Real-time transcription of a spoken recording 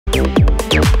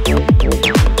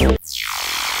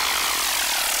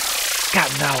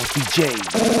DJ,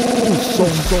 o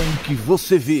som que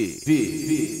você vê.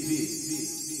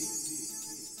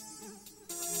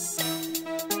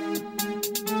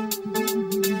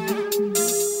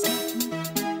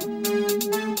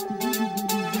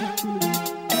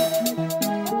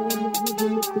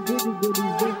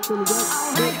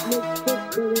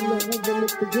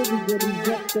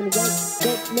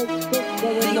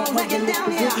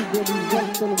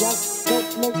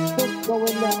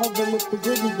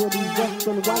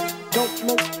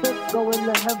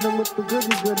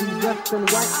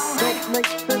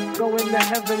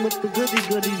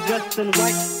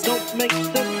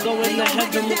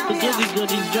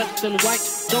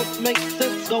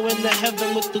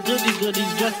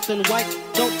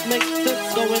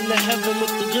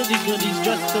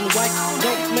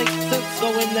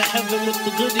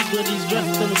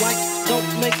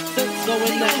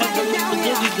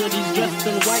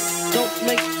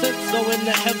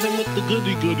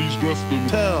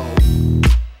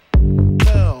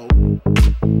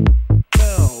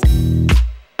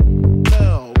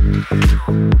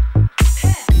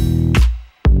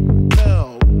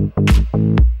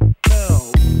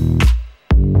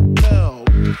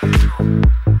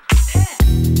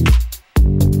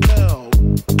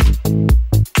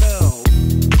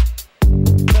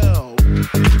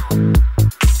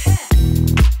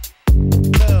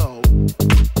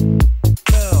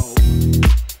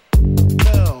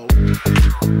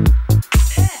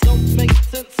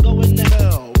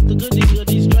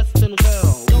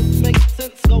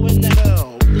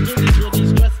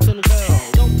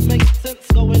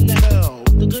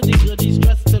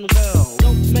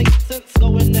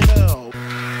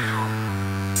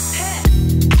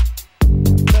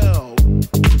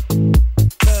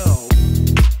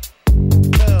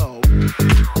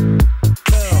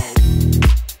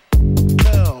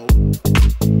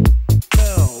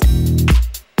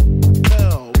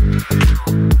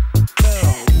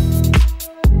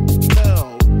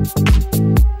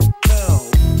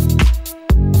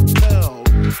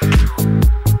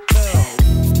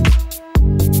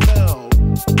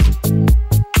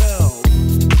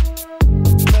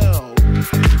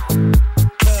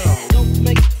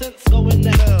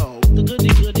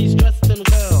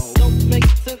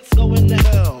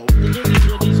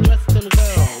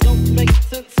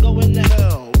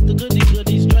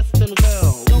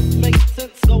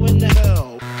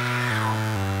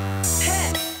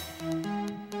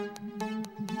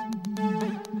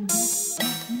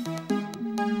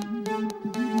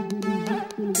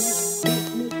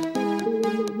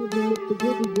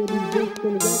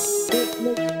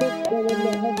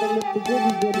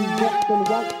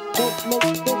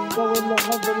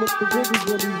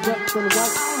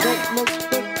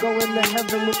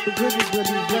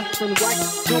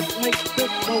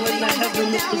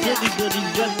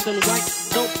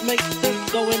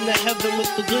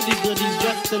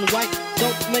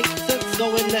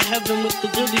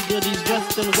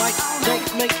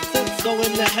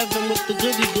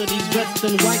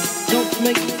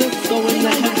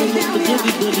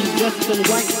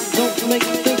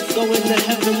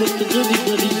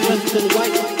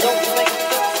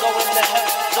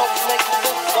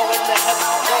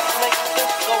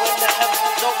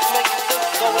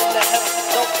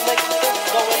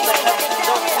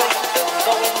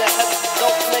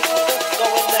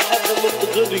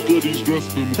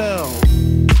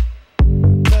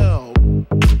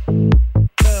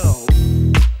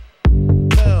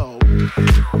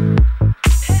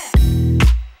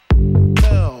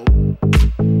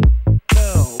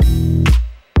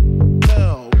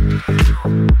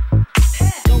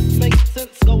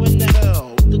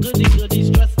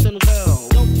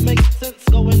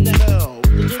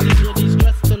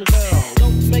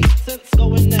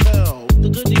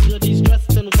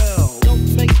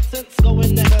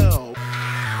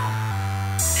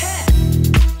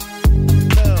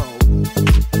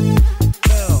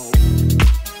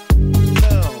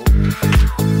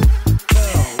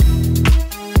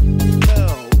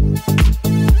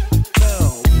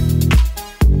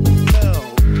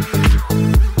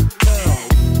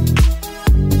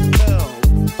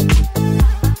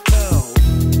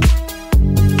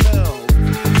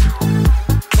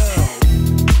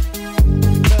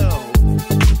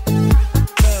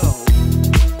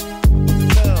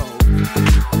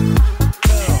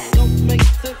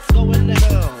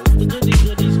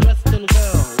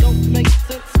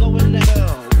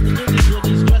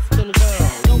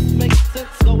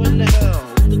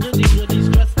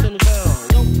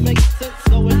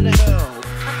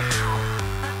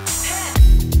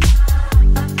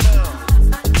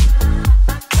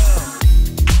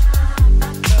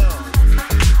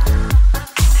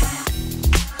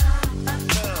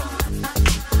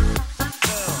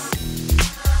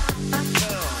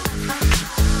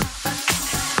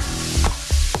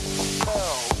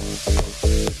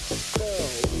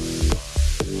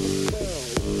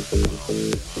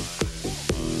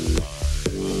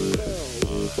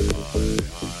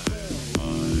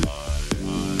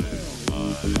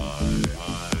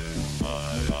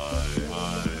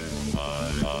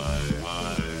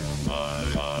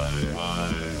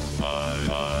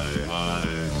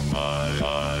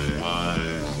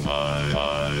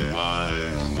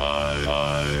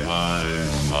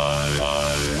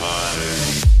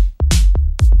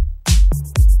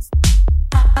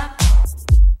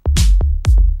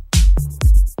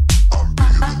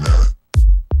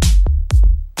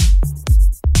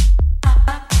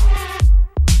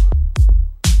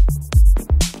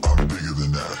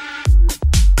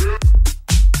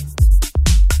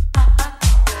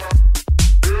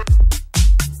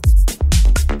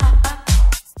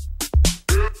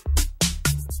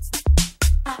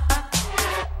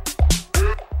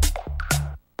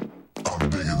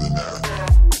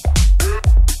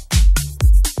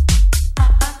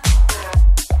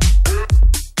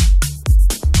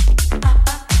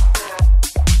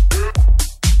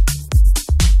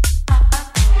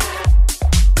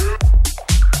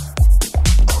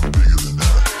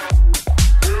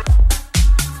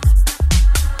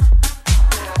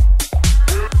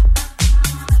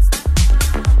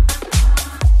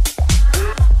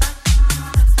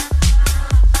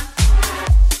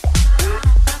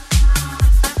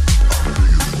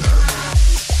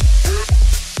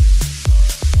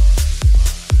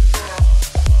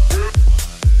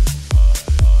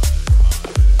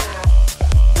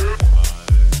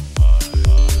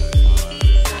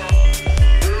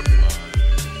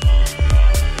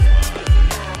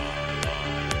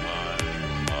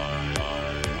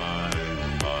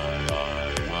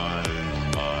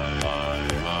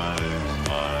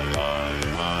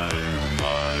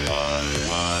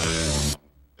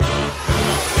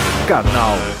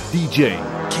 Canal DJ.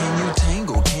 Can you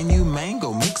tangle? Can you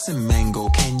mango? Mix and mango.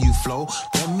 Can you flow?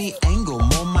 Let me angle.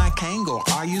 More my kango.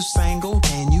 Are you single?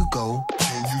 Can you go?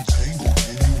 Can you tangle?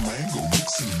 Can you mango?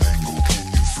 Mix and mango. Can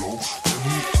you flow? Let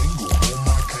me angle. More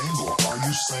my kango. Are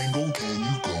you single? Can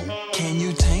you go? Can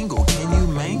you tangle? Can you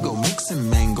mango? Mix and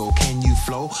mango. Can you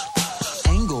flow?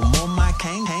 Angle. More my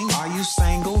kang. Are you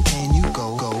single? Can you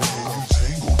go? Go.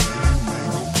 Can you tangle? Can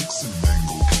you mango? Mix and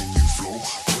mango. Can you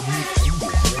flow? Let me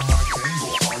angle. More my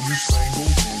kango.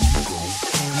 Are you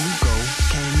single? Can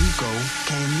you go? Can you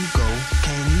go? Can you go?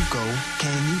 Can you go?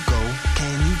 Can you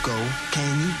go? Can you go? Can you go?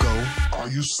 Can you go?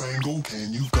 Are you single?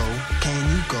 Can you Go? Can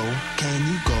you go? Can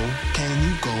you go? Can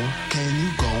you go? Can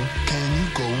you go? Can you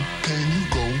go? Can you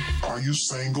go? Are you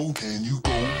single? Can you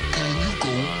go? Can you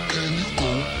go? Can you go?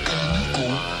 Can you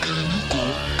go? Can you go?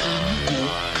 Can you go?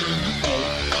 Can you go?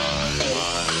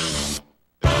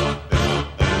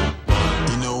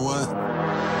 You know what?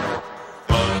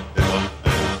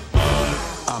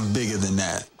 I'm bigger than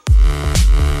that.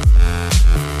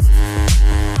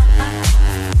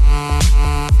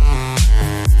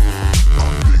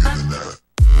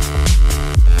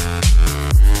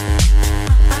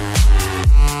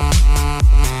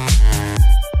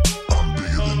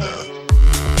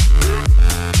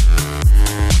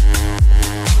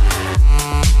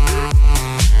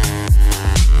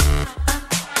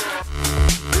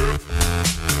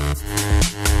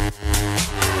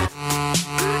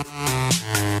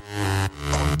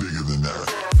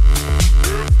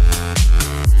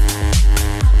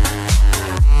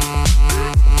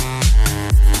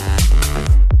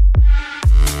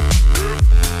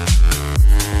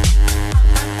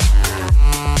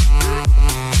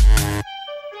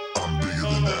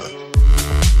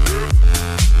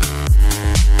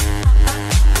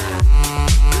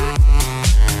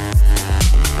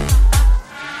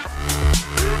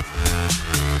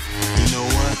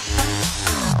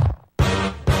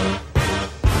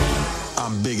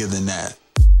 Bigger than that.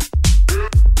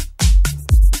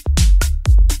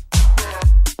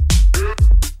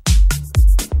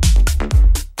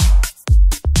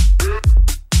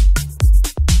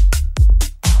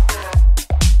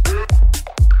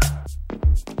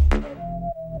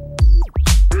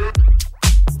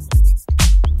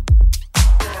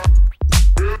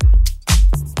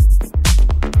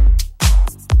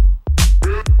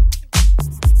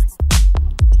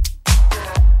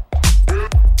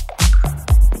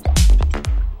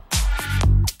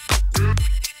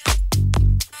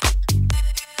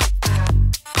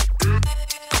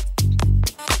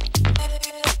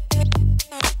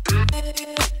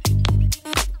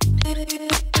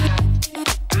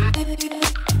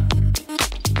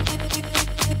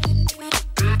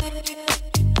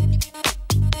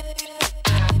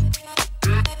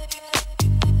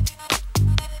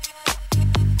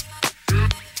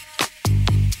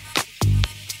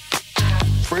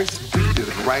 First beat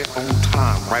is right on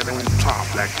time, right on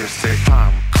top, like they say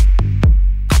time.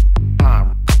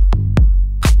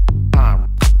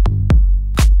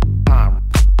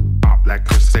 Like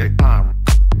they say time.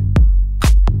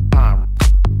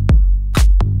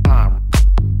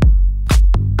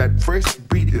 That first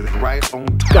beat is right on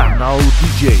time. Canal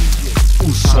DJ,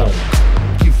 o som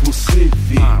que você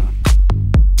vê.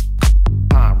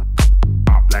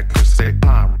 Like they say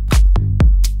time.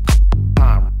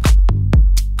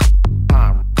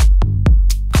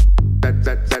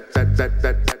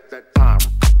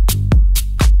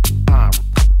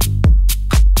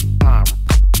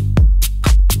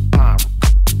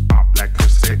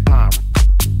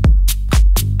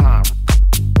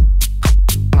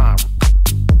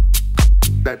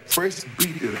 That first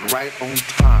beat is right on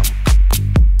time.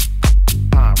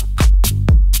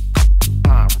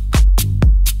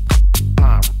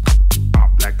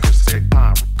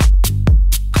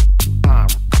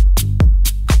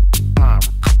 Like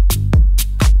you say,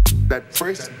 that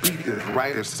first beat is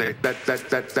right. You say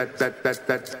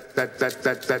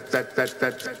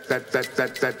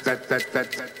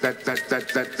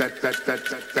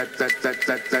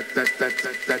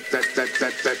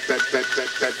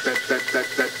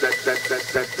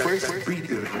that first beat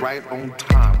is right on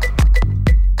time.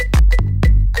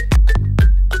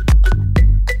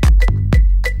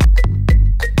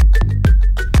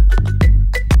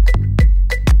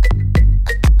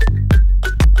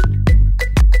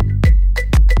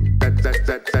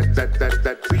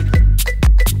 That beat.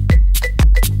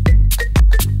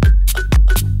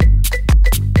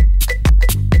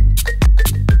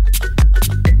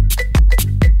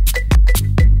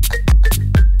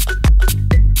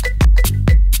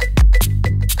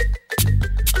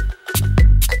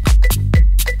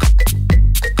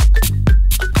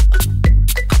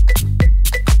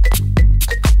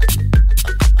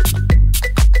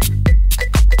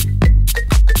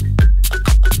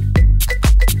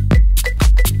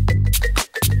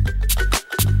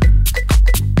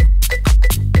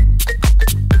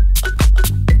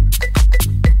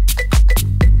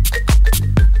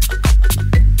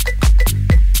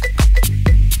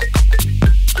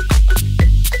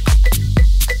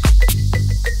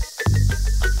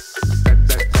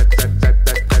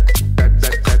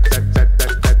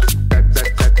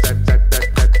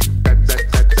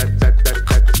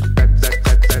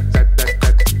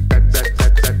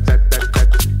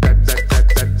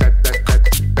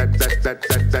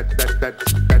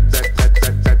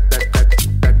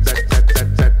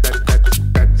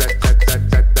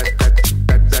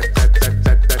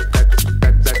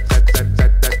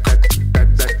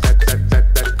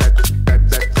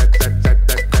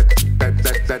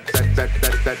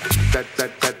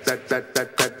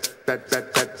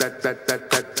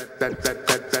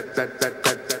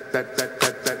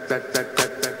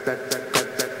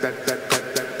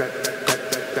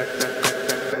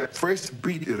 First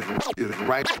beat is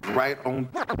right on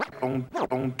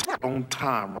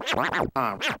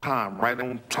time, right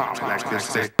on top, like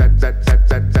this.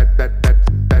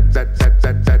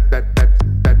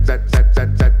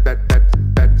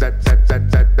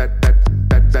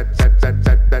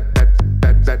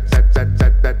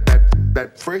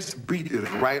 That first beat is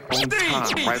right on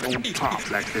time, right on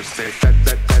top, like this.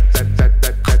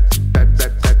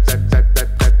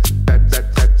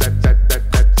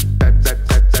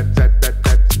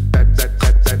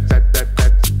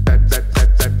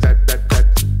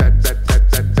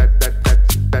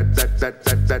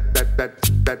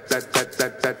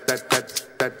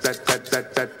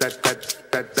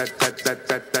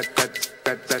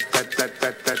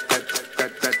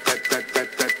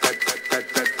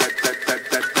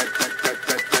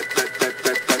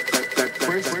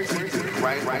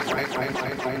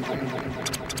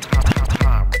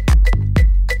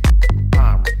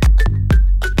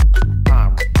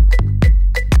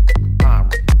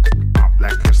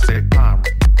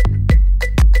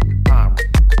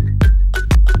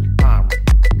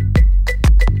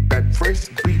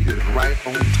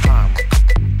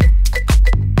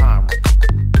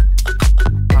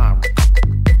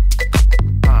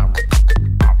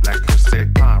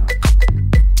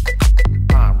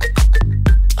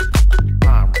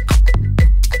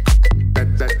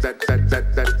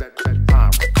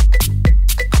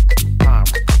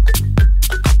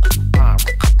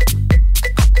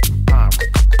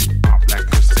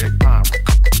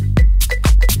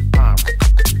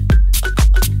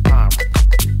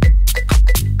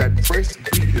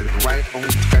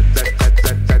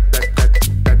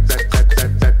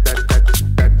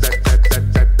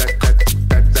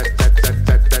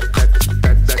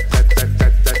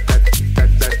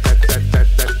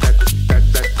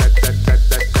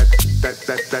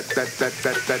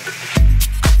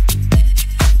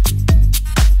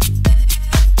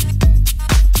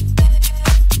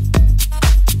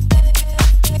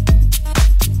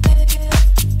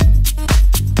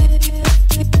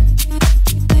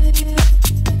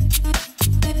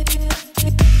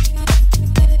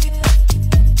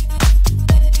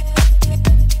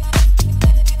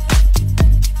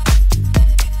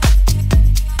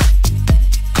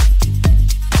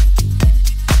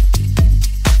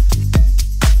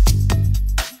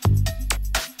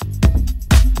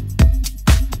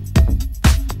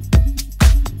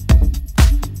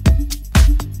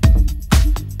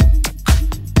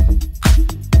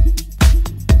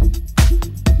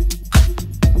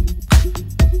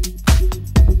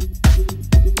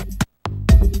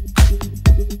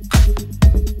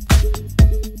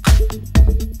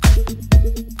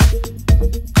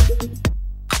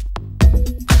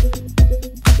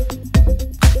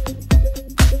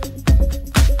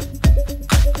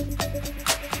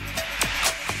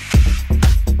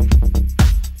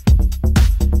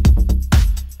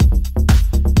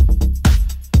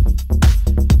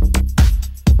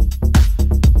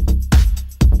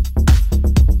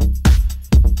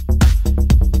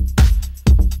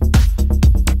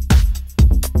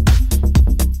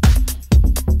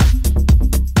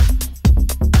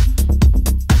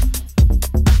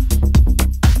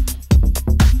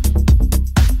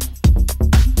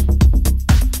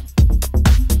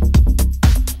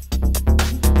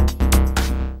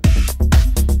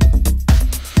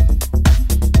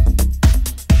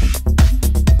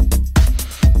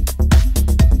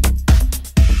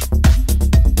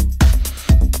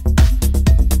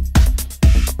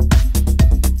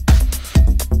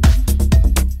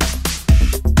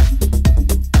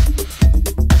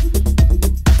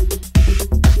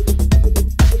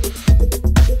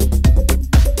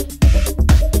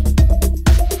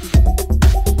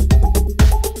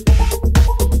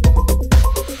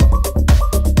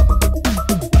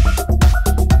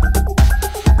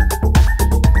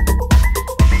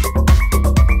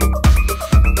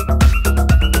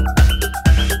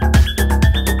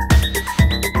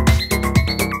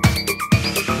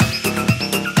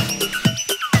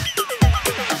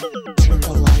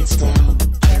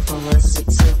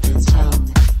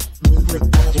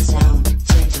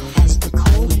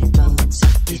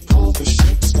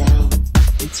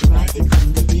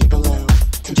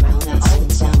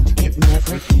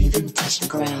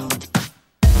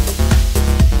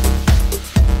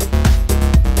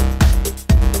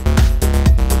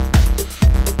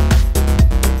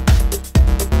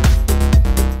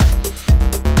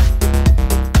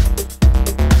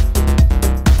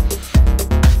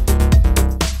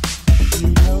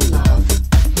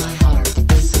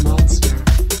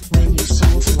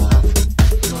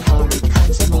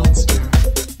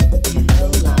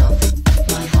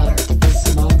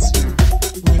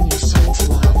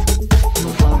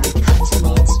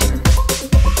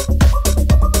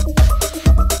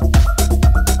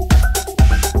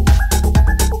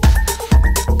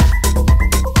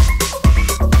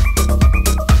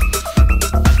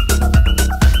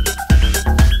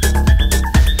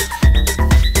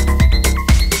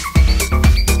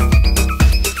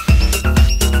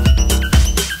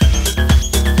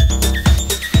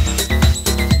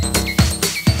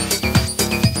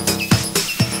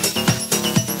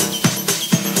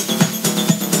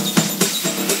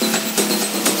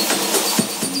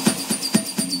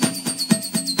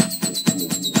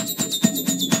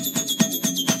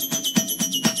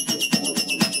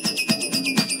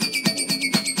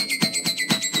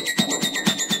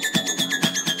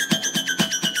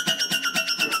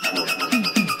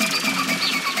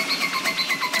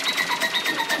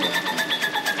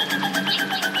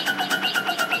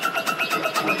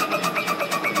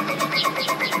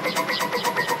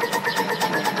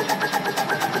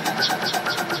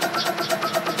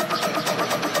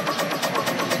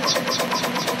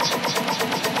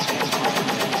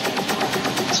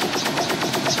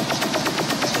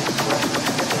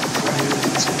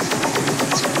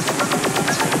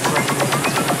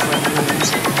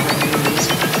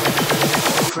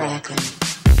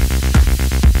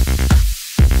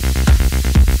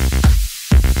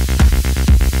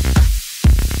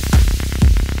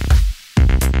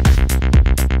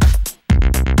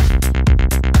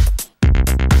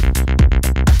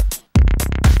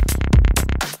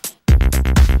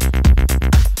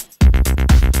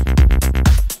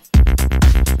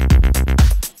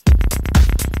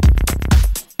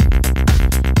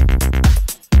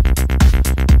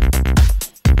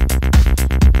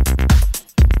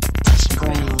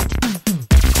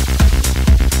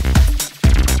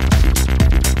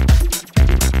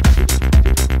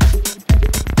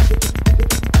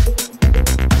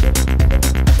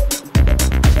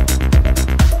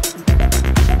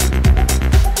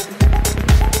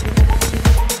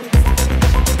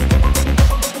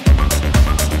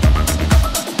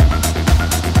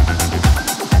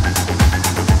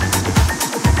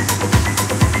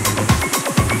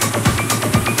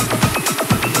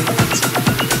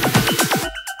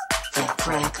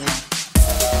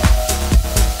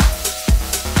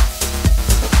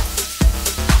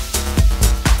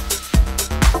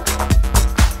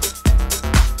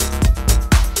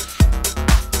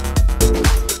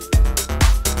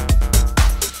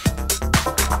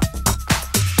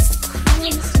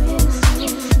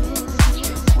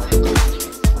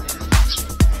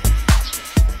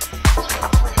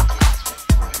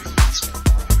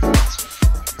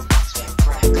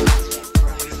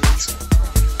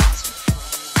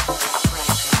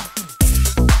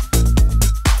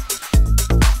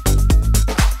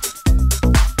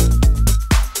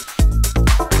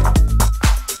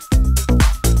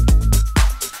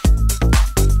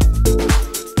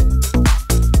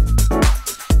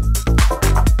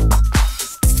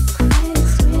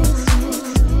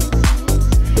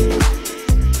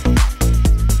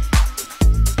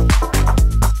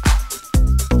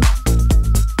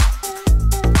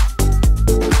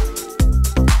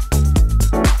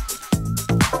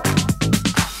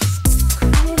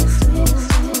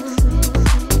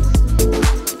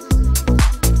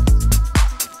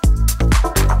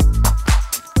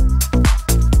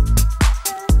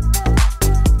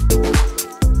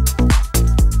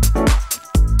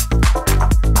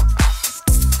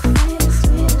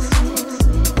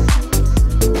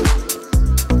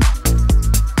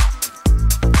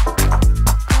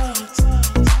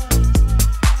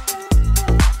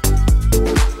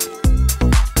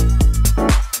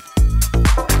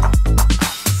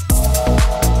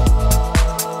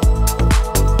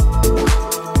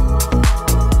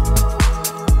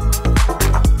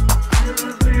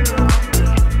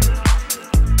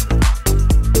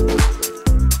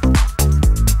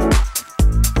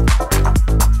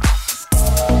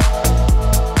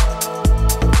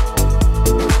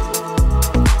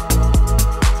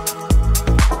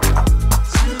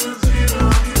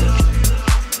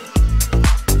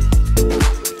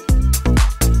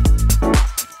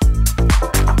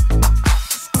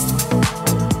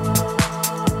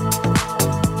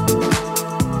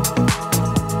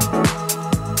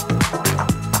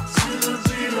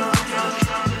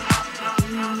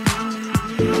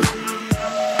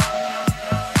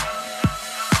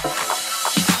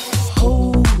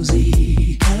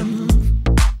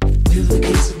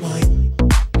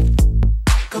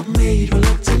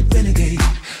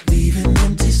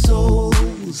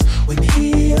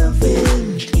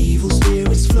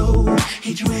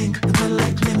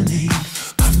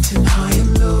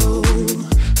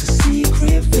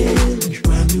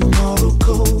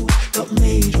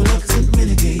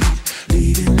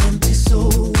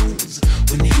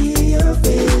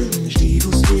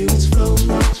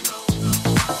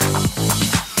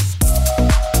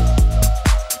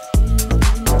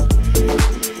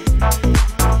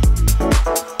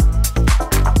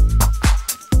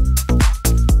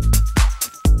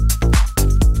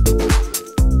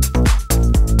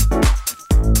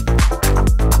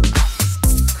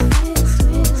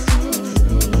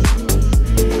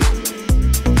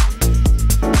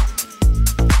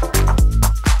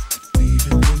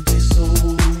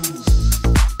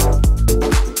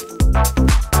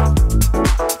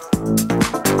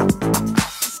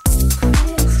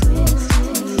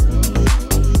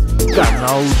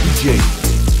 Canal DJ,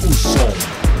 o som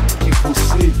que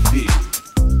você vê.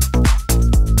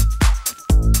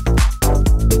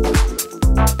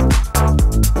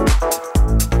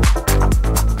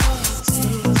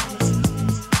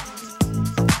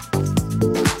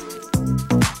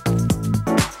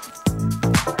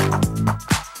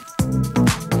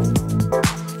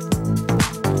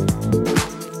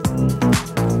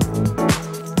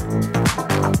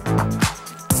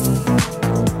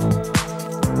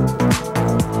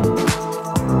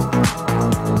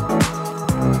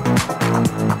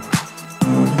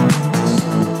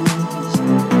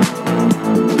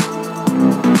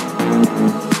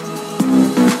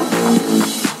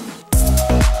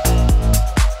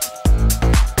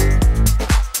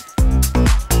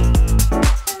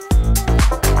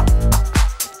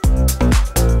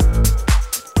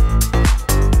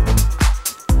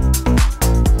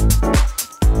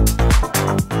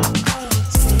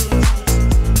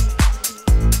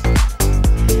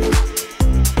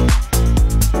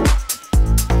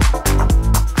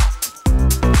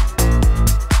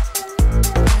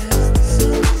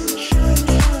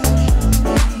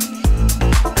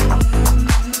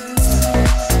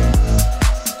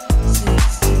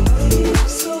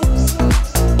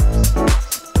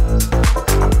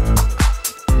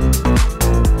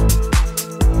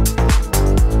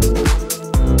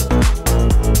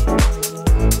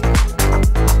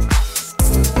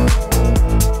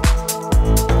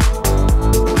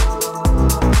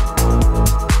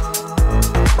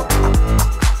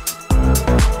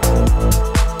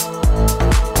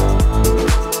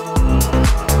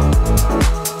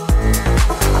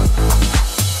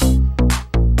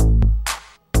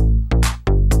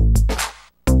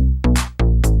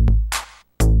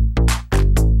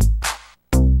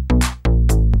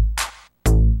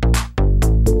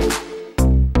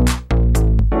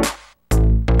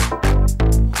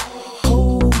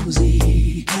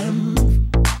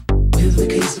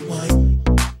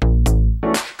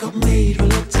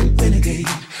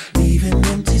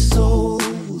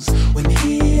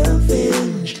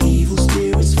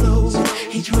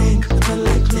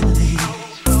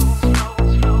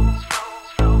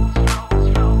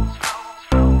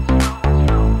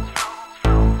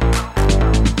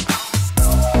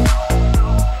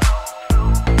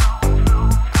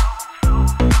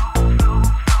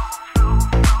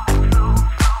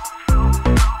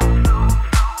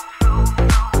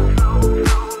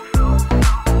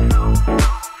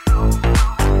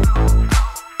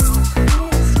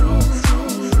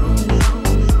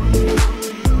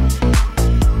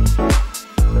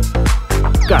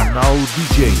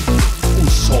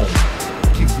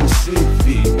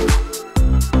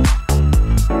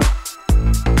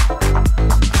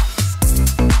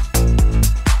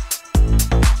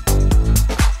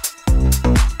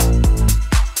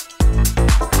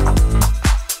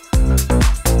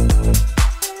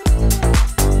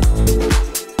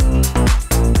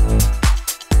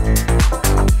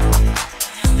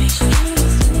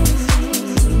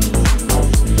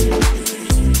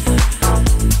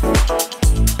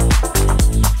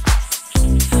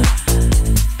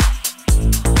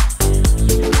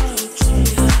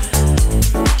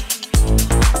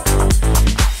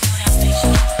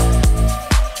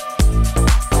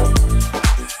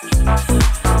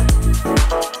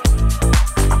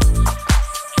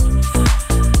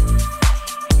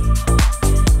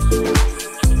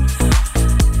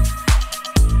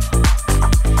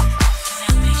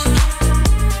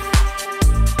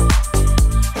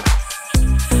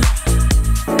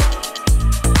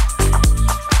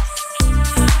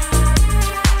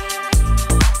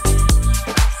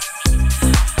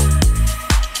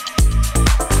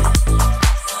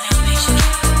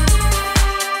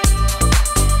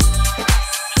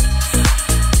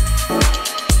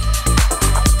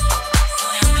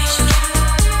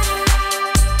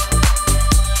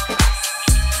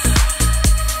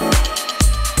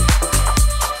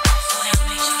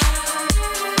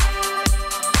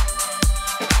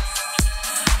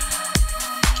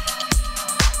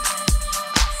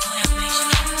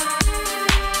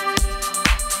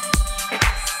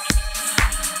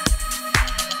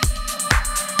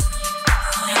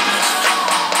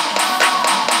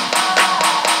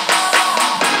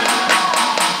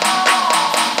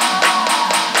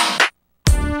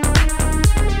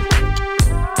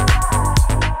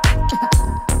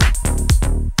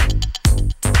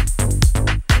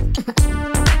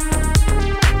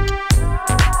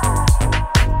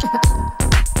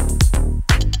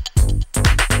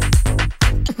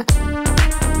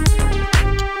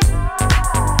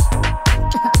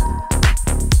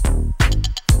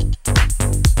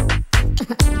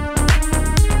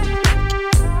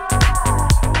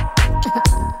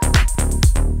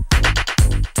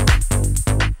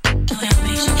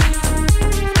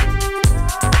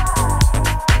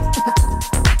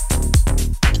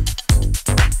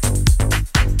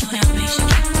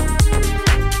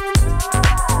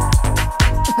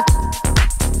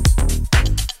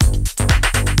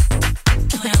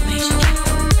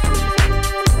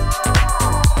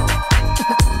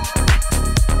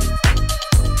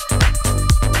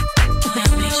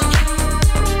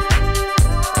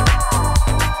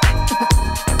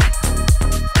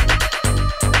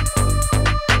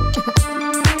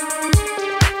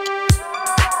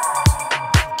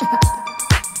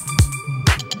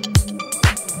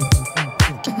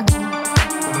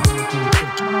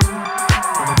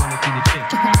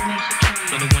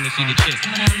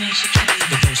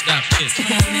 chick.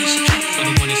 For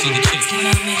the one to see the chick. For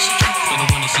the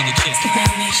one to see the chick.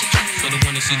 For the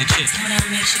one to see the chick.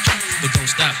 But don't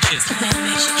stop chick. For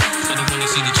the one to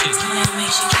see the chick.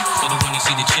 For the one to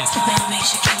see the chick.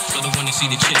 For the one to see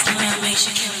the chick.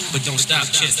 But don't stop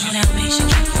chick. For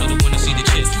the one to see the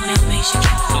chick.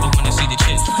 For the one to see the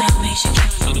chick.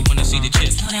 For the one to see the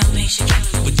chick.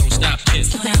 But don't stop chick.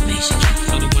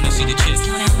 For the one to see the chick.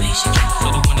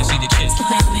 For the one to see the chick.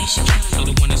 For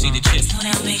the one to see the chick.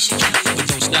 But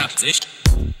don't stop bitch.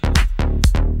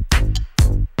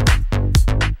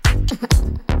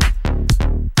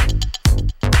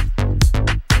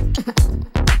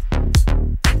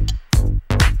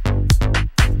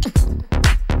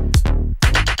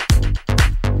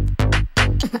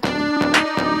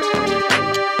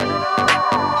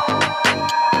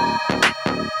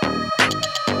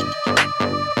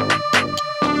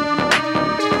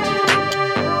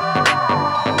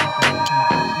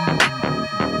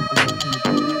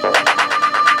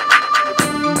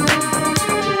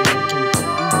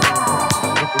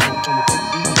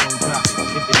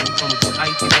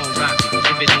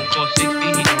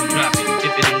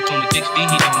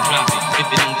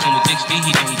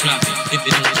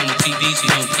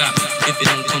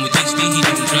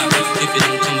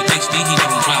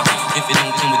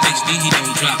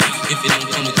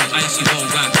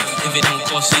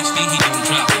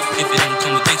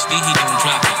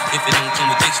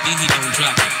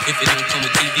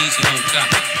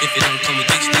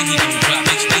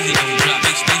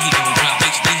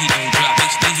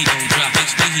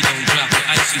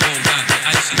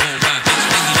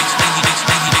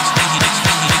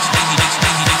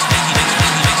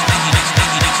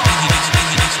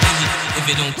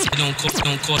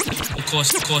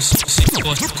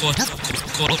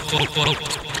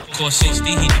 Cost 60,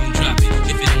 he don't drop it.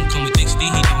 If it don't come with XD,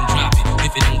 he don't drop it.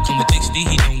 If it don't come with XD,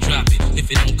 he don't drop it. If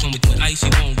it don't come with ice, he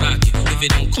won't rock it. If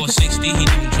it don't cost 60, he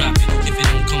don't drop it. If it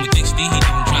don't come with XD, he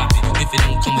don't drop it. If it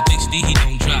don't come with XD, he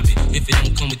don't drop it. If it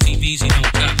don't come with TVs, he don't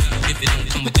drop it. If it don't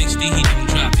come with XD, he don't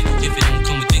drop it. If it don't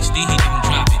come with XD, he don't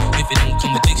drop it. If it don't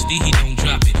come with XD, he don't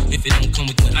drop it. If it don't come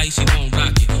with ice, he won't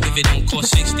rock it. If it don't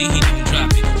cost 60, he don't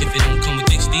drop it. If it don't come with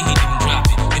XD, he don't drop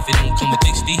it. If it don't come with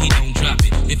XD, he don't drop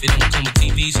it. If it don't come with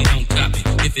TVs, he don't cop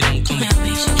it. If it don't come with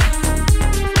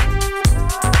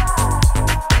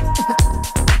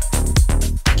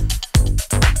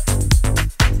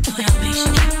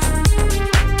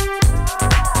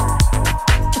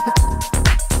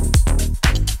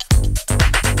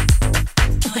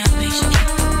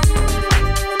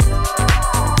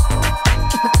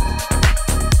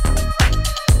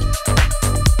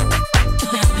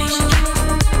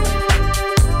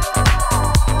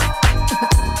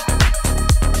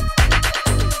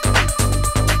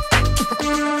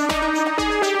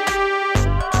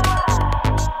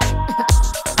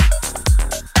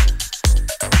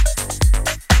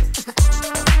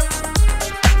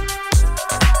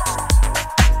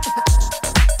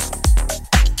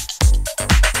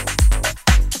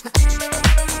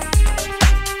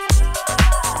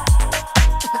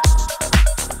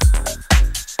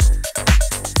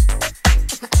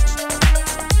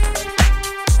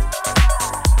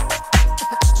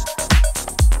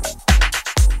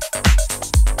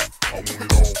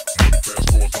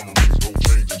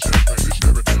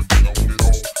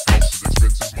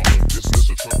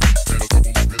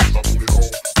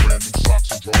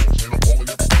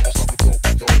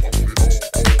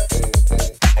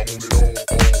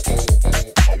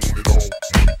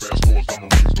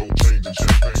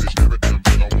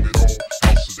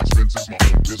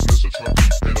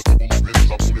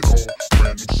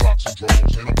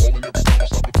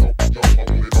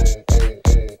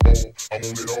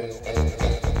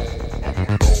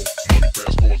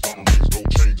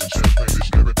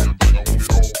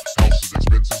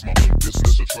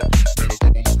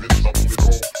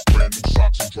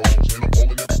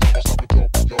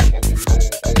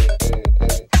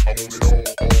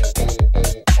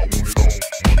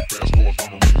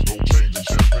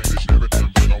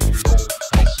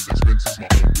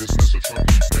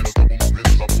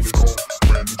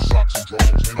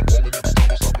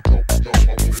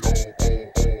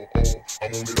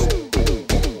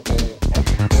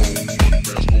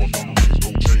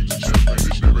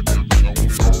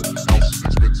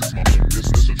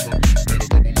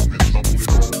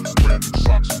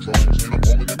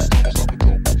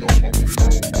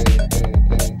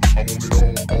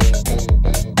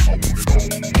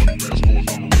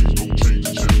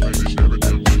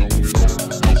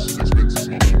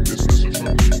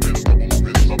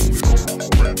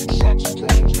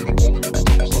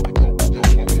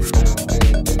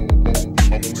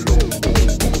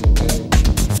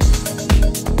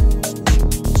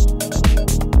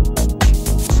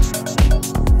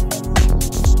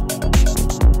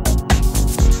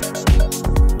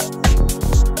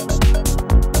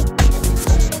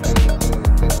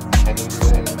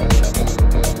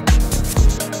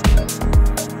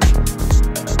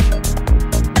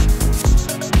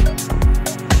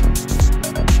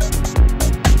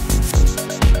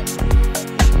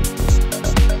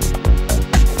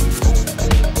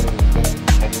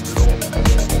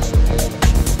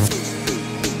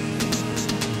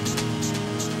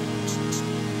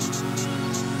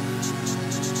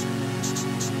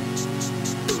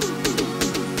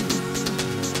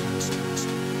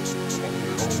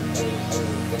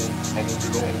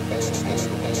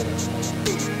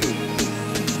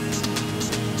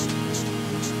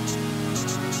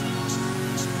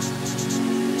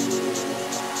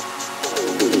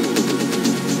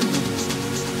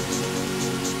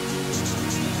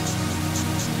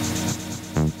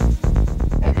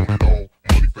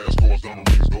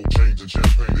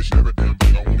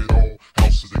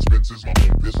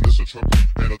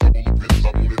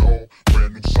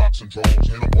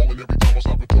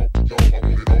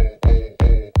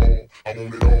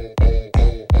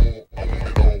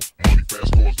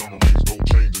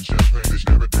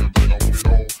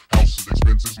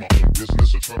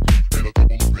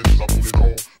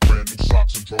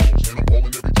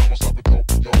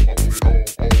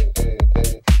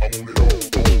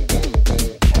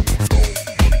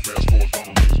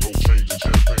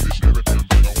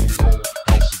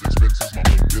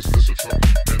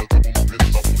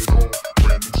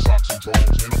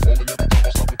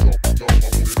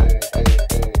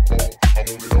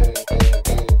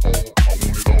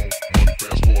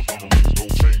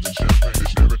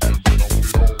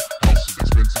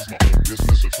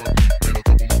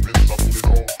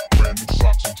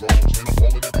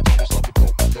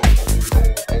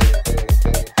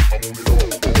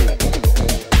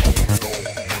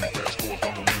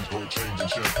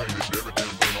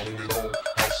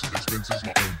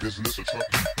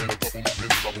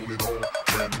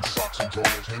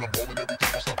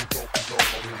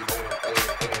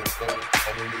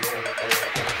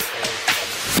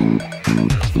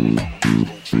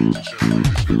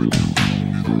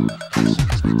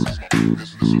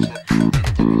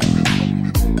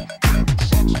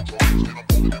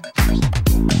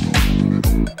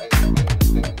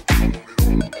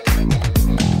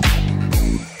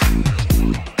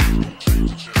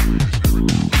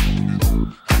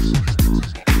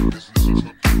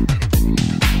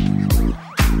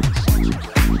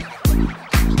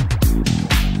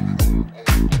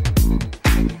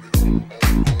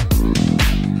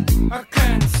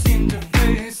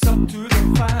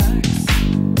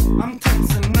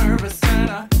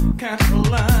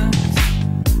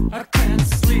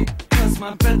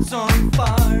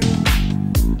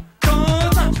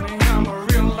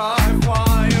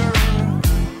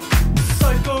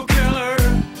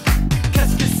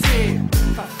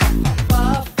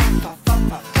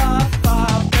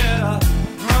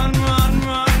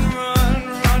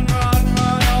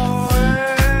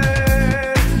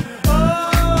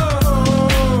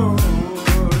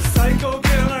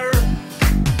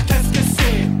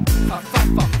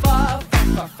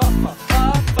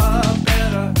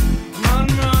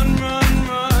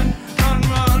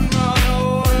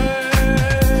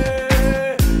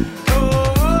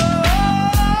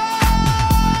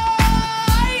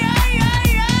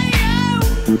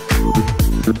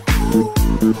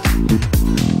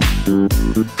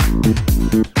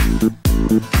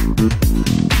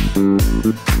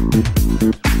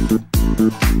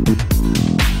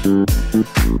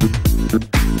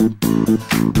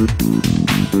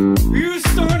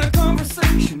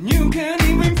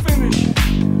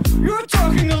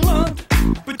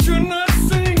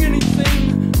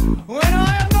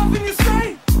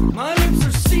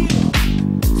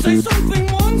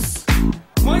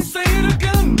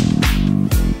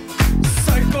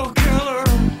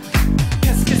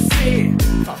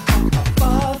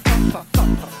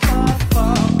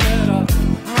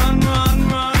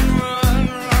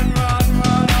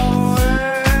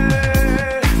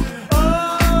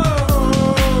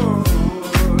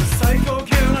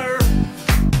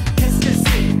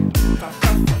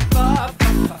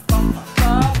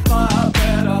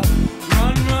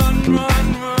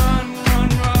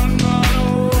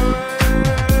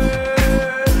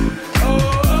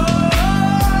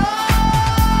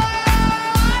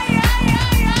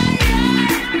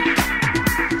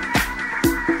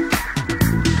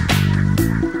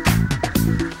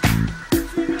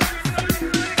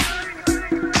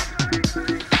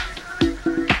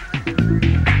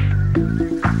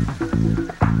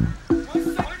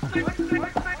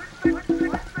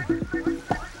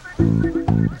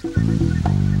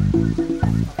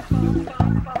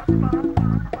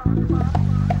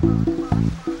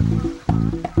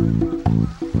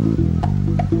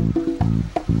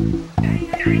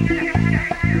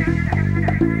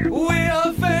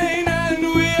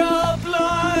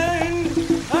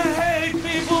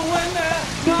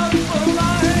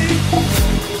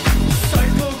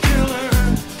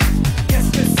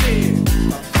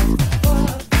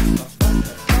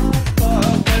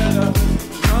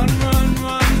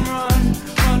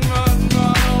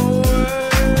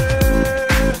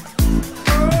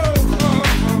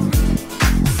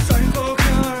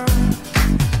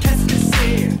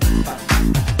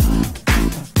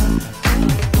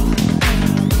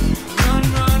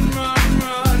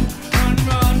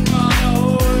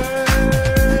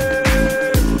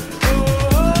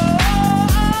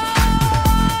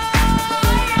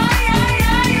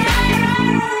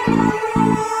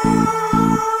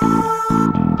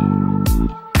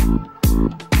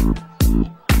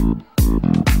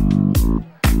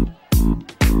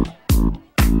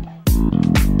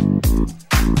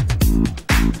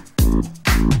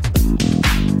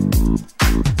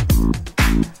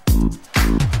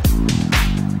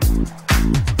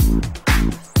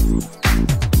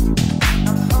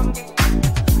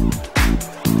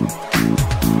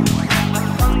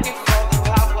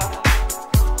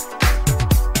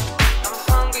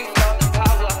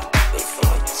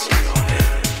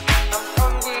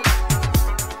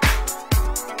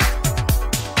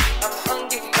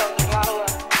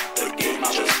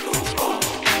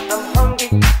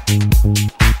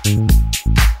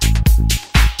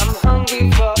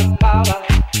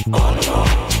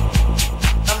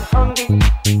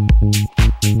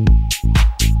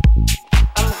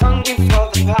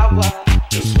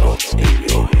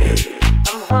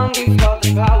I'm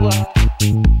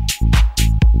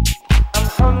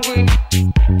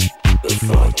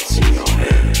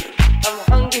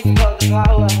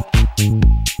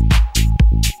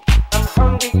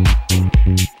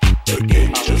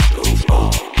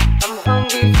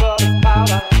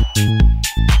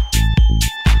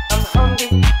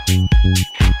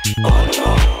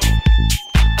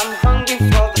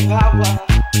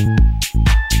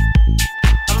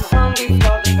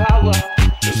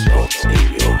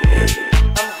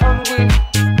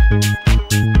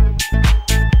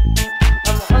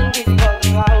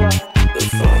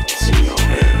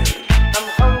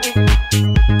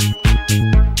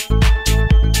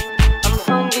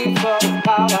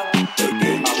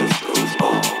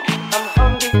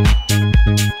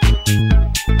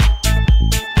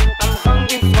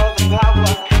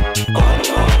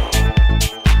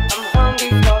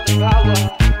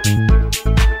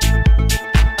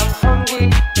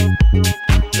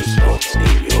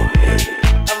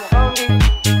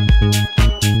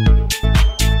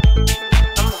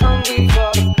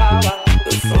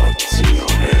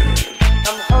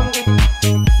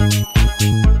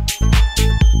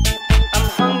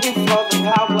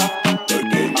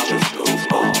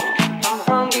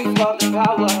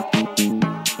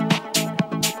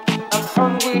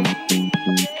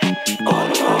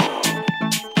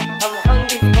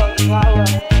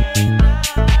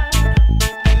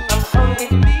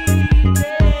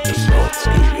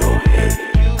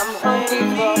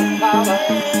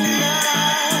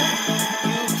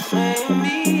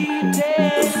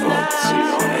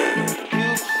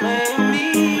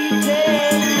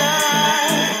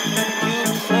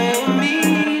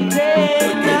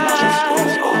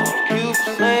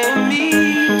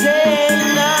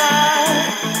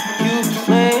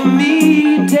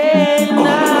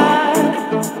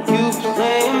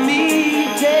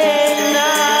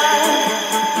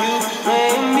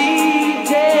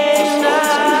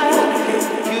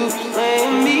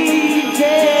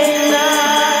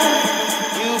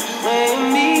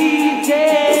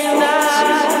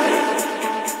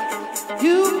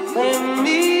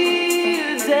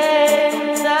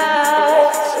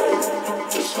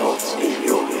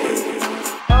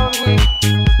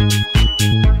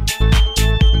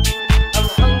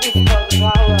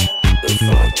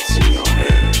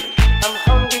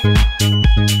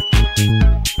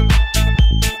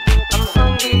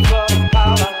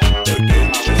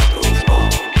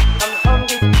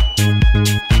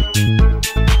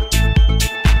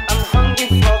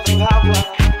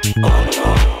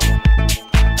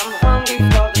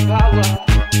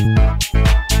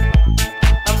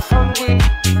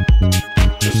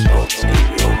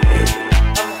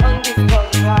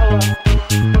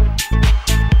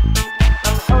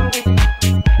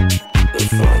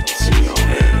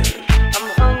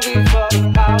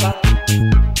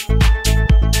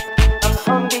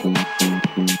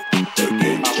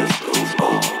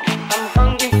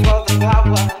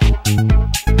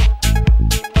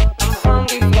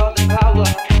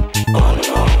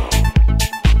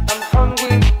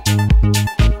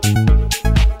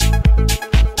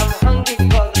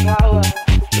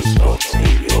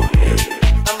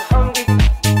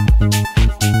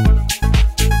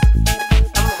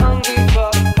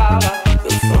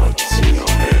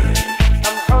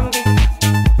hungry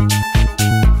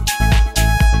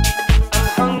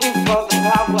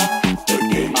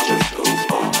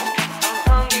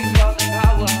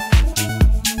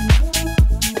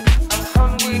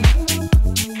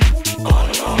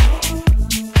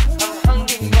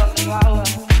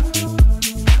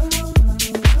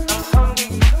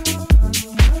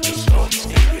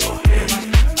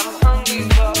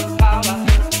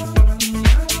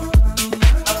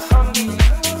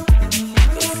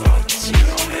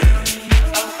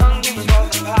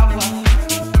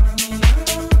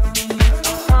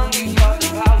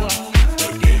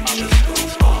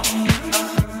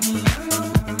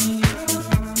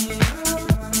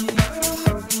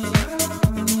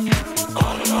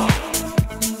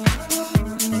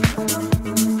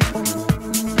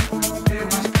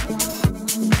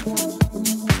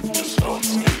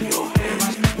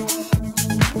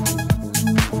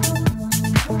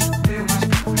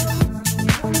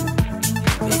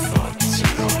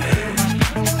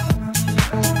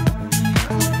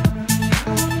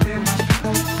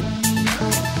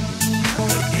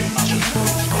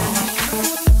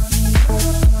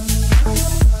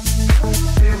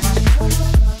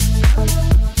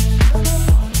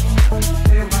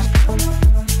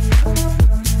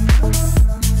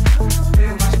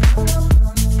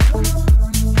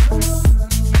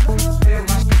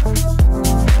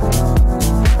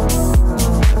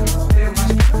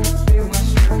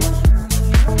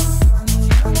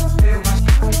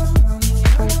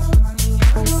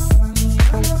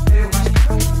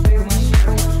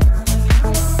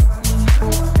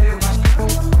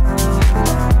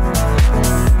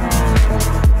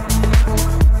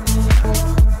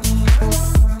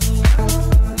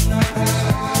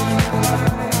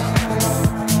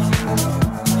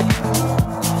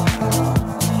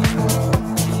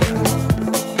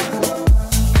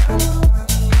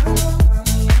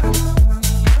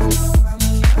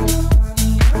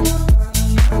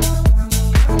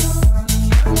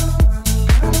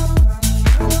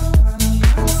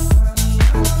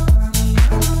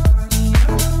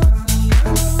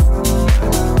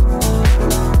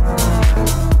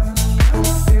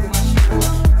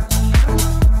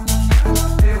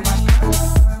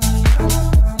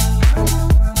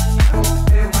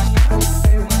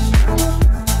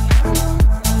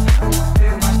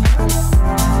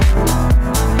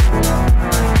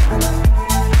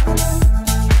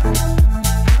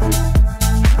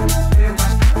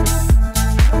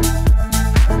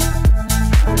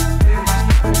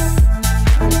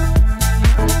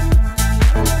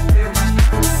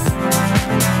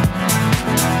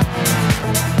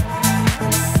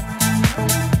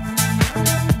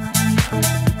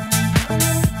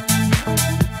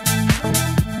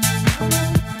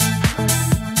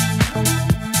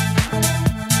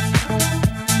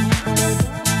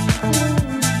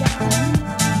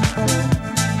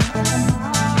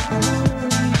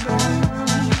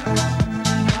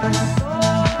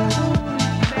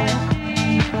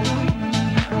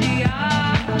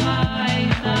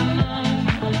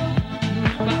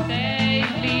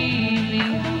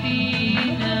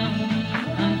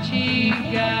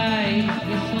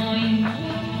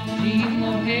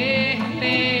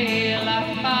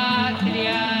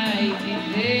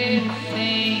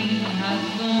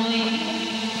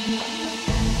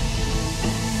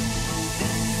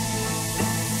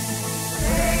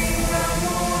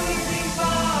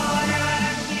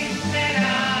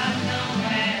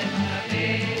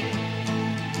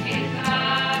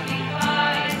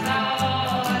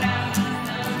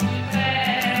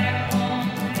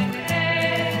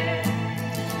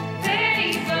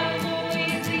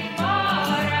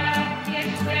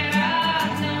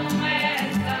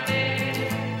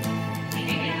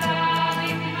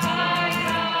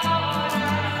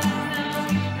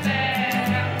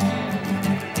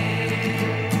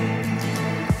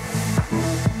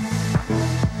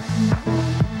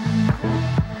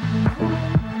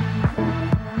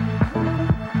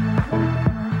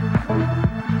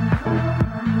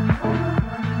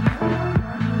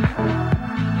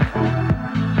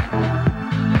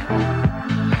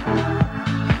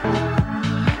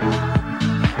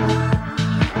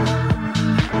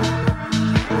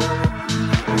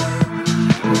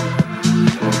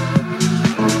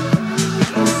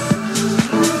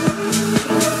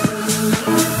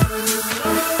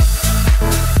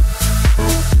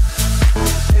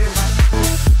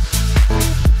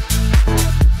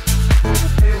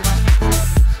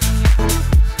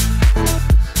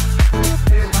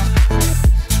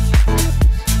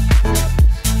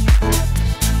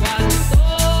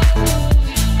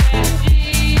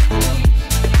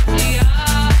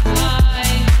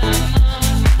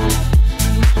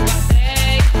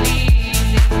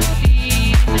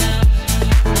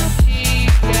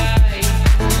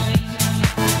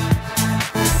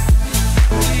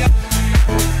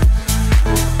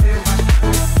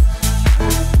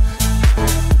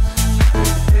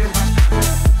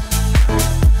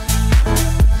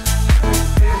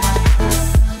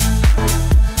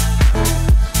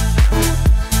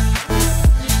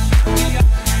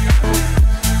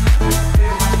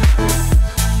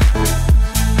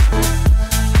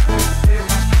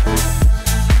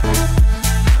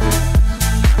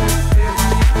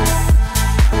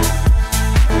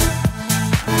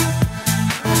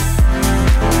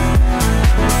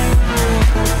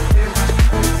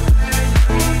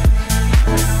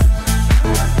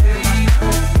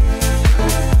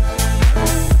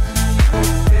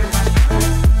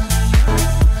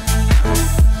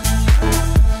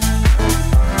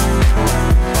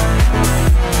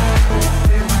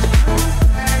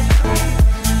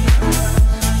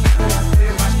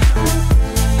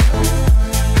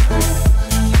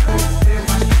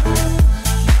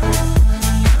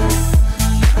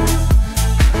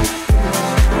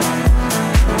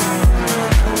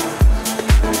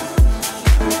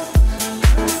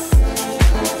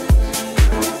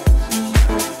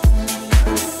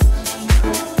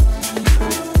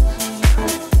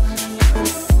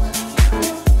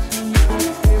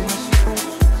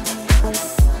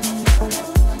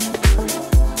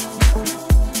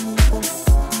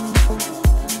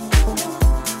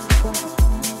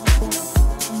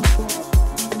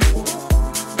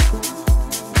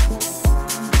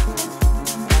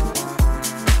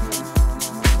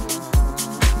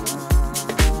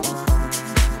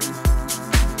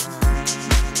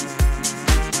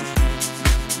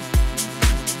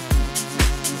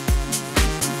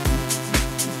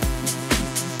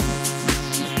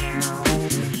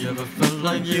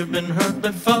like you've been hurt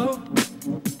before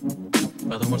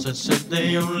by the ones that said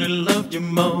they only loved you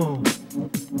more.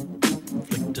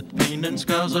 Inflicted pain and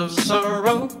scars of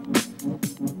sorrow,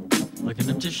 like an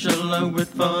empty shell I wait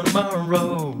for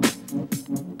tomorrow.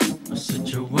 I said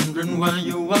you're wondering why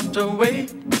you walked away.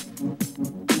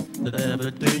 Did I ever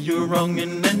do you wrong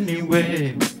in any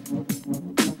way?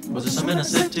 Was it something I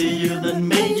said to you that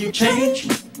made you change?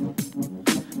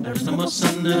 There is no more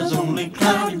sun, there's only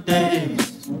cloudy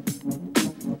days.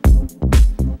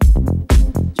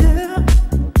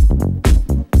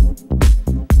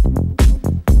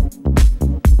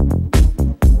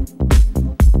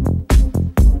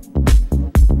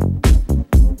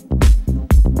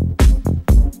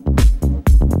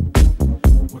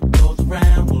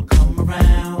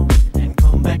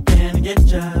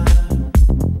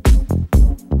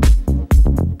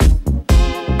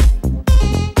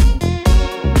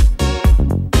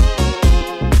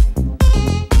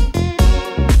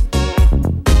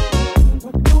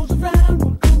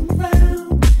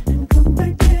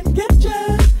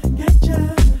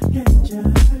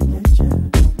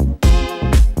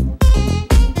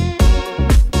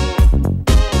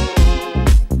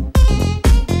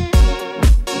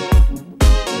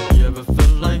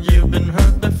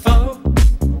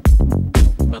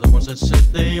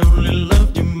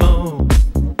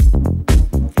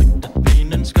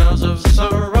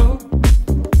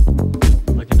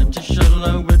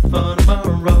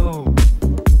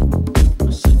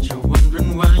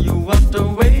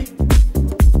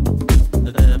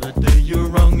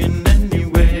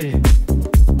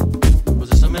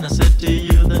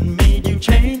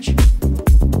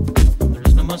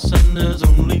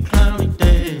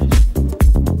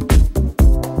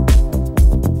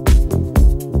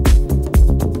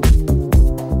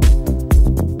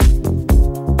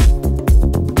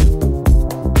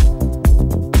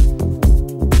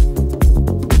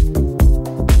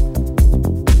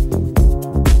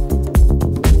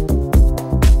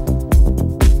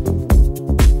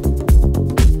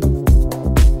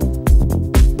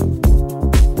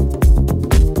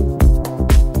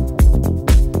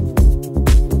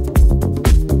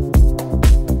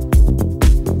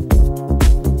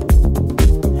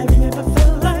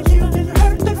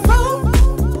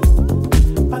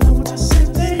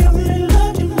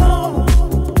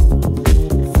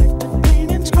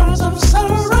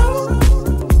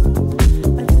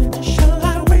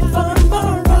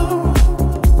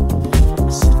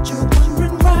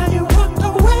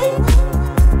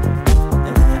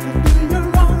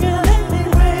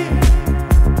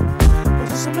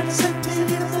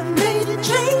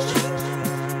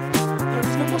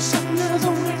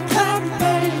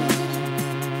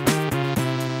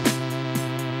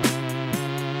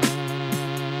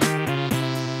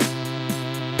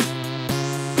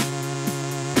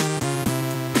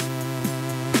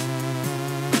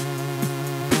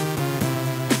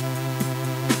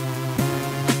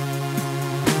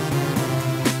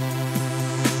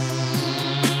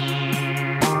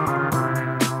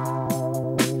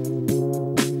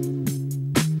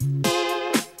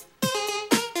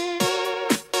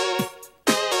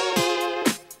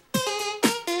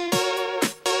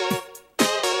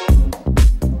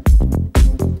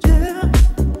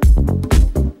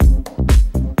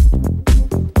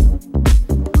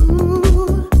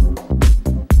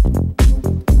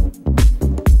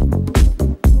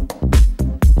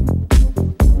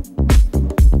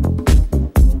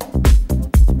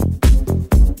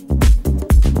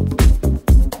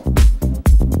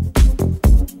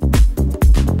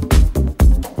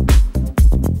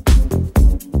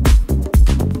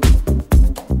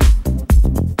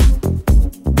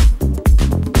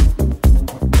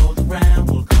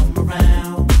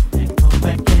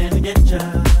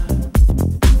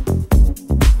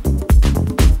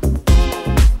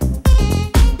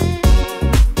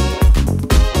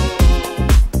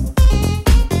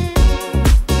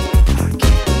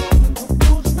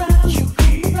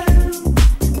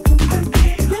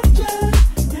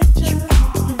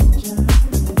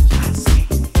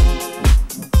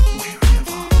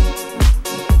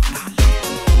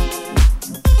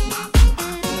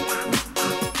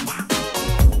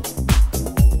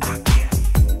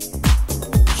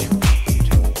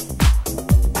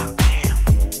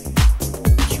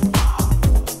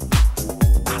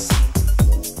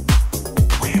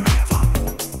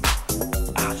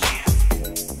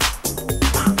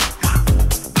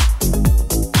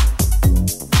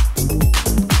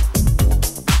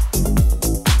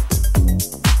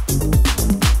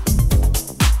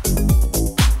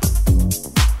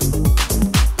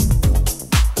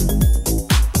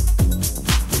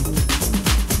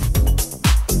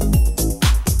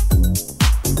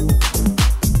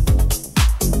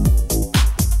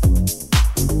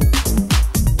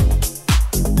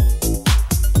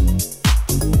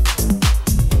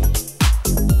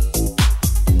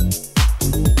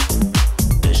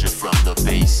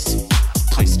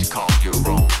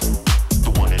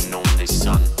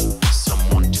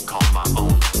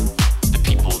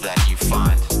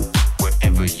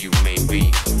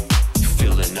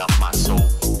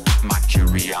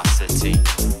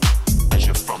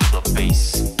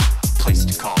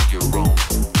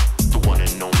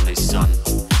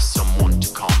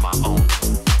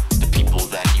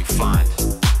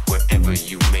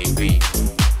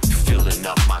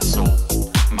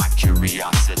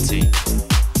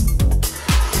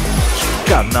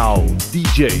 Canal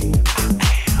DJ.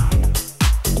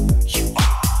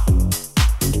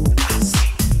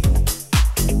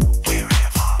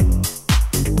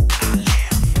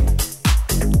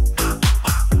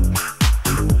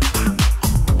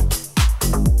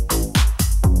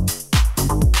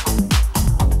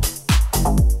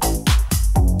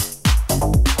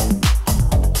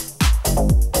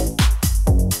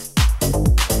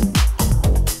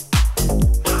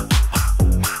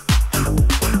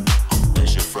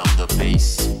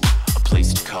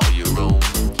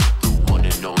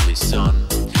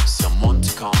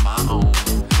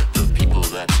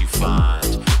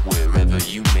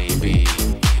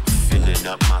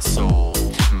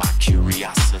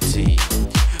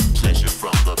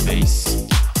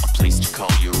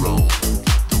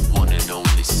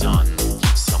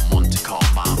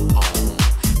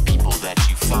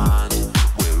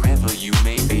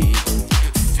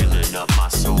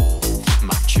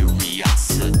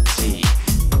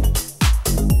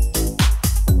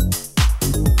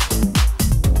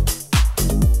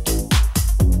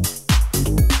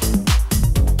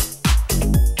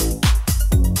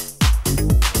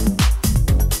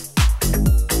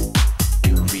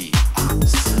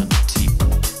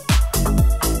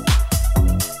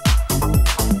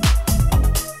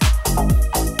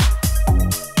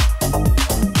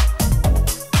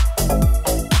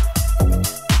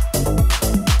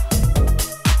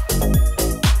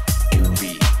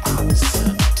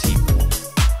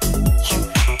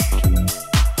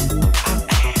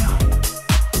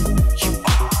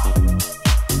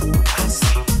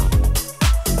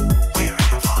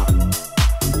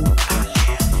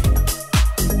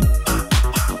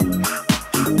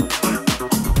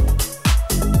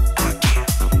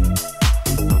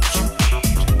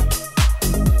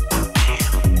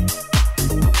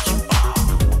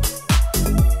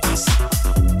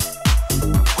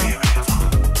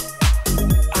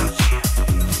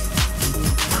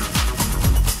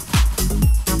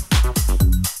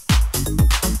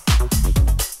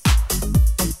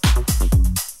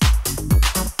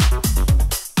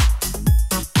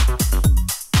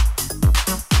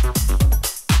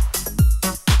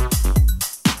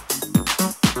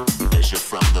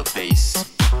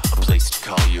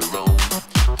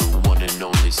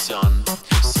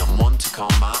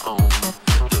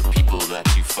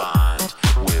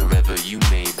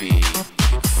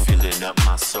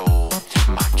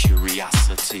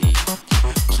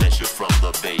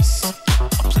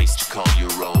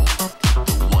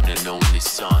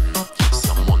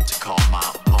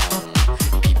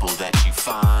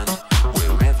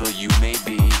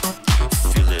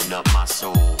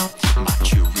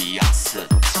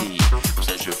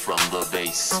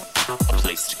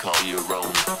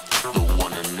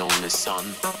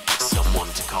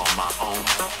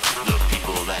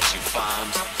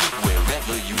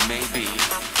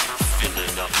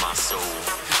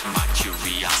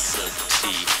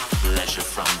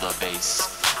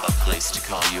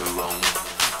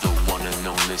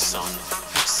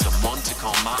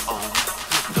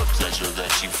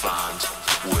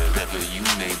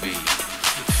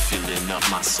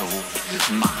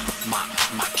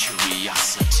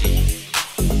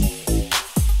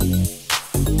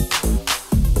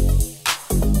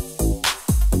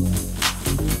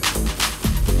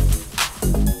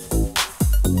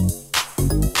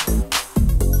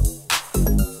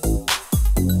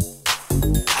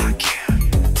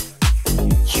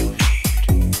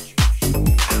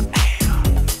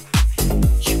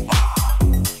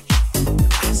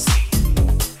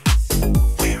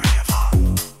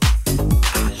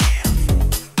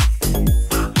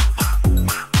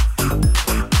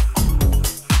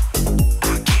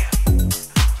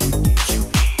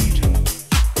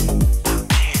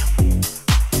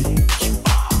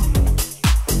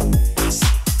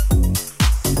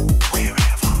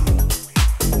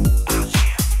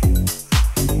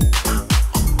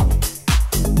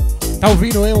 Tá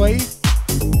ouvindo eu aí?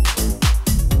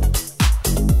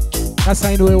 Tá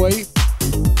saindo eu aí?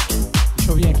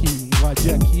 Deixa eu vir aqui,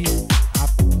 invadir aqui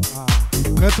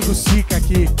o canto do Cicca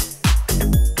aqui.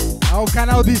 O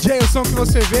Canal DJ, o som que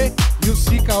você vê. E o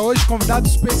Cicca hoje, convidado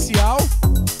especial.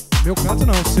 Meu canto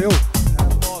não, o seu.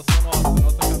 Nossa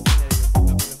cantinha aí.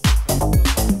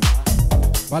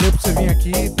 Valeu por você vir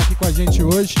aqui, tá aqui com a gente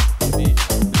hoje.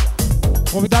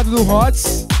 Convidado do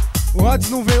Rods. O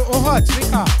Rods não veio. Ô Rods, vem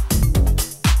cá.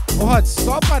 Ô Rod,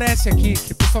 só aparece aqui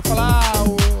que o pessoal fala,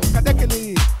 cadê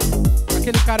aquele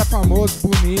cara famoso,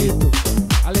 bonito,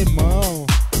 alemão,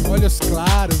 olhos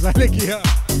claros, olha aqui, ó.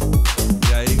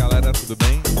 E aí galera, tudo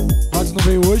bem? O Rod não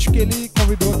veio hoje porque ele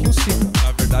convidou aqui o Cicca.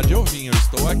 Na verdade eu vim, eu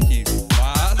estou aqui.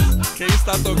 Quem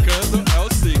está tocando é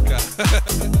o Cicca.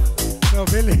 Não,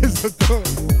 beleza, eu tô...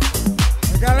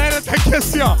 A galera tá aqui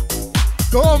assim, ó.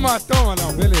 Toma,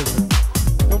 não, beleza.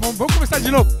 Então vamos começar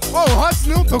de novo. Oh, o Ross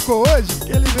não tocou hoje,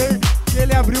 porque ele veio, porque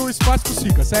ele abriu o espaço pro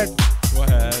Cicca, certo?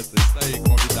 Correto, isso aí.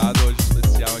 Convidado hoje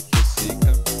especial aqui, o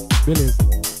Cicca. Beleza.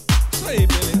 Isso aí,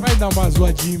 beleza. Vai dar uma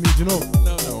zoadinha em mim de novo?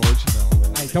 Não, hoje não.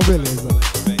 Ah, então beleza.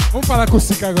 Vamos falar com o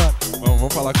Cicca agora.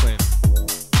 Vamos falar com ele.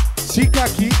 Cicca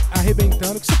aqui,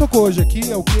 arrebentando. O que você tocou hoje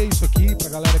aqui? É o que é isso aqui? Pra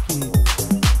galera que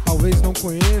talvez não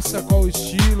conheça, qual o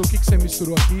estilo, o que você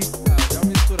misturou aqui? É uma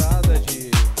misturada de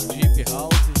deep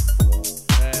house,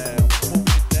 um pouco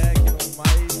de techno,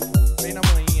 mas bem na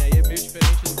manhinha. Aí é meio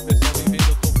diferente do que o pessoal vem vendo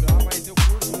eu tocar, mas eu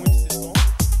curto muito esse som.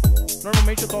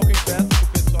 Normalmente eu toco em festa com o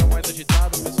pessoal mais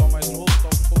agitado, o pessoal mais novo,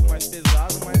 toco um pouco mais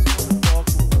pesado, mas quando eu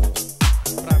toco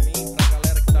pra mim, pra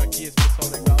galera que tá aqui, esse pessoal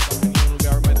legal, tá em um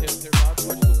lugar mais reservado,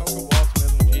 pode tocar o que eu gosto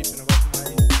mesmo, um deep, um negócio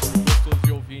mais gostoso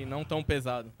de ouvir, não tão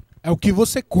pesado. É o que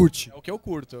você curte. É o que eu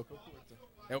curto.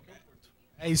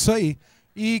 É isso aí.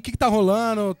 E o que tá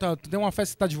rolando? Tem uma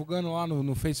festa que tá divulgando lá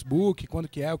no Facebook? Quando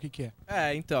que é? O que que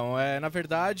é? Então, na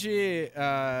verdade,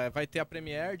 vai ter a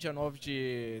premiere dia 9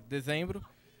 de dezembro,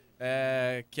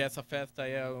 que essa festa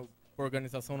aí é por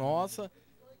organização nossa.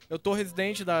 Eu tô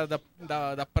residente da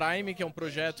Prime, que é um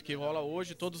projeto que rola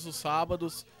hoje, todos os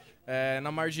sábados,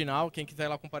 na Marginal. Quem quiser ir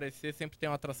lá comparecer, sempre tem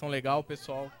uma atração legal, o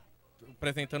pessoal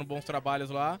apresentando bons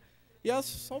trabalhos lá. E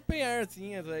as open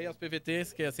airzinhas aí, as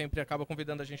PVTs, que sempre acaba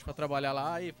convidando a gente pra trabalhar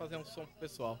lá e fazer um som pro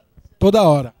pessoal. Toda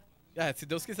hora. Se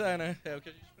Deus quiser, né? É o que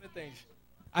a gente pretende.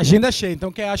 Agenda cheia.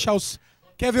 Então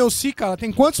quer ver o Cicca? Ela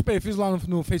tem quantos perfis lá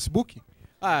no Facebook?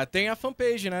 Tem a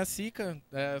fanpage, né? Cicca.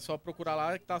 É só procurar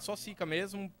lá, que tá só Cicca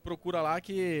mesmo. Procura lá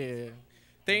que...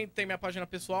 Tem minha página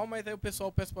pessoal, mas aí o pessoal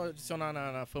peço pra adicionar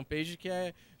na fanpage, que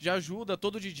já ajuda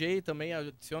todo DJ também,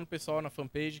 adiciona o pessoal na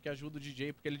fanpage, que ajuda o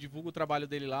DJ, porque ele divulga o trabalho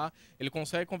dele lá, ele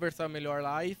consegue conversar melhor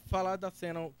lá e falar da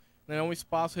cena, não é um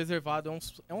espaço reservado,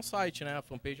 é um site, né? A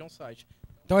fanpage é um site.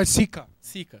 Então é Cicca.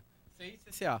 Cicca.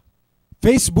 C-I-C-C-A.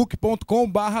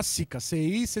 facebook.com/Cicca,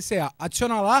 C-I-C-C-A.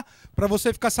 Adiciona lá pra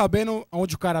você ficar sabendo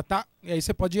onde o cara tá. E aí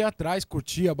você pode ir atrás,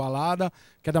 curtir a balada.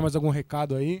 Quer dar mais algum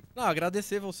recado aí? Não,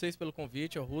 agradecer vocês pelo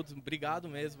convite, ao Rudes. Obrigado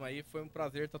mesmo aí. Foi um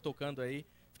prazer estar tocando aí.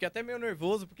 Fiquei até meio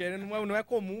nervoso, porque não é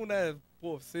comum, né?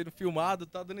 Pô, sendo filmado,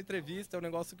 tá dando entrevista. É um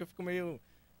negócio que eu fico meio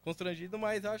constrangido,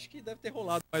 mas acho que deve ter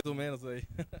rolado mais ou menos aí.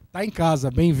 Tá em casa,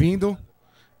 bem-vindo.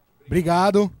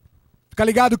 Obrigado. Fica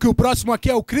ligado que o próximo aqui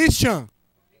é o Christian.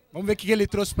 Vamos ver o que ele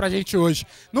trouxe pra gente hoje.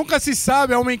 Nunca se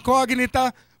sabe, é uma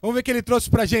incógnita. Vamos ver o que ele trouxe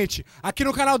pra gente. Aqui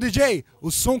no Canal DJ, o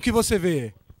som que você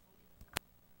vê.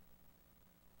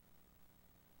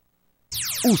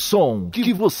 O som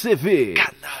que você vê.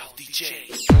 Canal DJ.